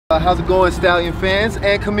How's it going, Stallion fans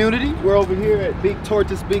and community? We're over here at Big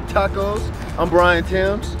Tortas, Big Tacos. I'm Brian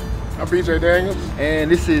Tyms. I'm BJ Daniels.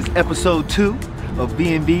 And this is episode 2 of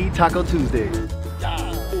B&B Taco Tuesday.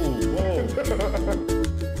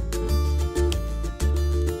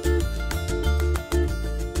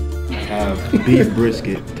 I have beef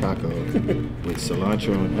brisket taco with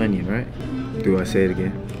cilantro and onion, right? Do I say it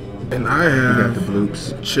again? And I have You got the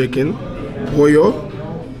bloops. chicken, pollo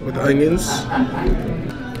with onions.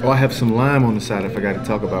 Oh, I have some lime on the side. I forgot to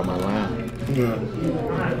talk about my lime. Yeah.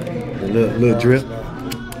 A little drip.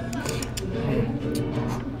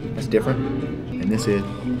 That's different. And this is.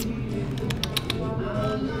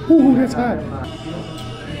 Ooh, that's hot.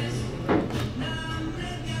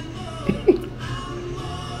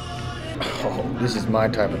 Oh, this is my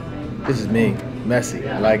type of. This is me. Messy.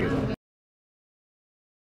 I like it.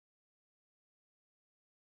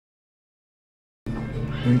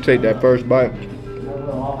 When you take that first bite,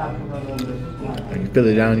 and you feel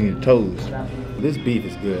it down in your toes. This beef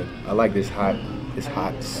is good. I like this hot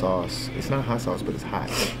sauce. It's not hot sauce, but it's hot.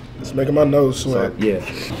 It's making my nose sweat. So, yeah.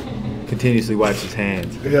 Continuously wash his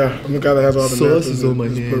hands. Yeah, I'm the guy that has all the Sauces on my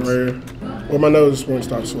put hands. right here. Well, my nose won't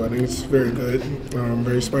stop sweating. It's very good.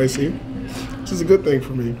 Very spicy. Which is a good thing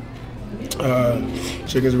for me.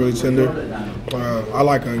 Chicken's really tender. I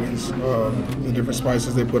like onions. The different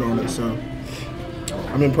spices they put on it. So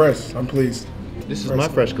I'm impressed. I'm pleased. This is my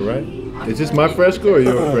fresca, right? Is this my fresca or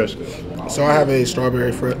your fresca? So I have a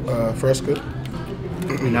strawberry fresca.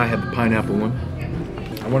 And I have the pineapple one.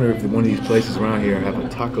 I wonder if one of these places around here have a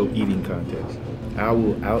taco eating contest.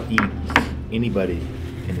 I'll eat anybody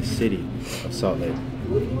in the city of Salt Lake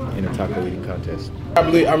in a taco eating contest.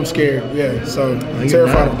 I'm scared. Yeah. So I'm you're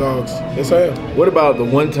terrified not. of dogs. Yes, I am. What about the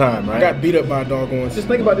one time, right? I got beat up by a dog once. Just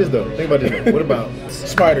think about this though. What about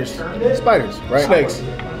Spiders. spiders, right? Snakes.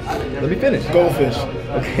 Let me finish. Goldfish.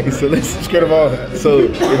 Okay, so I'm scared of all that. So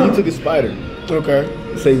if you took a spider, Okay.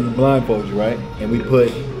 say we blindfold you, right? And we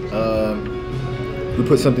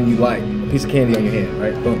put something you like, a piece of candy on your hand,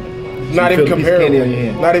 right? Boom. So Not you even feel a piece of candy comparable. on your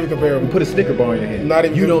hand. Not even comparable. We put a Snicker bar on your hand. Not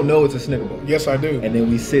even- You don't know it's a Snicker bar. Yes, I do. And then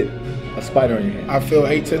we sit a spider on your hand. I feel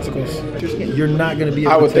 8 tentacles. You're not gonna be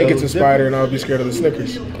able I would to think tell it's a the spider, and I would be scared of the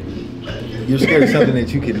Snickers. difference. You're scared of something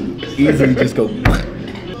that you can easily just go.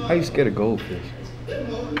 How you scared of goldfish?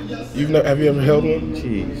 Have you ever held one?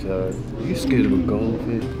 Jeez, you scared of a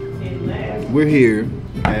goldfish? We're here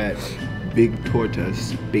at Big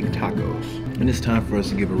Tortas, Big Tacos, and it's time for us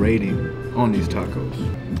to give a rating on these tacos.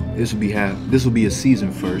 This will be a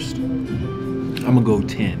season first. I'm gonna go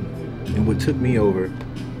 10. And what took me over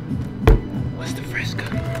was the fresca.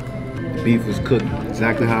 The beef was cooked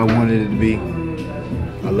exactly how I wanted it to be.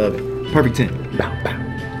 I love it. Perfect 10. Bow, bow.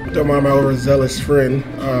 Don't mind my overzealous friend,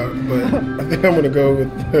 but I think I'm gonna go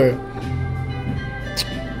with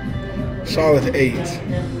solid 8.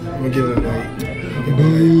 I'm gonna give it an 8.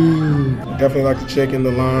 Definitely like the chicken,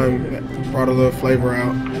 the lime, brought a little flavor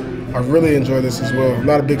out. I really enjoy this as well. I'm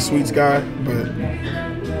not a big sweets guy, but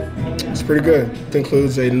it's pretty good. It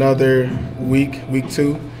includes another week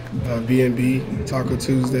 2, B&B Taco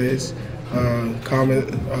Tuesdays. Comment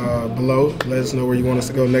below. Let us know where you want us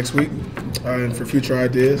to go next week. And for future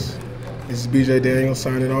ideas, this is BJ Daniels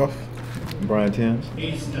signing off. Brian Tyms.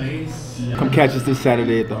 Come catch us this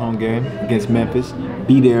Saturday at the home game against Memphis.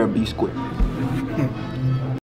 Be there or be square.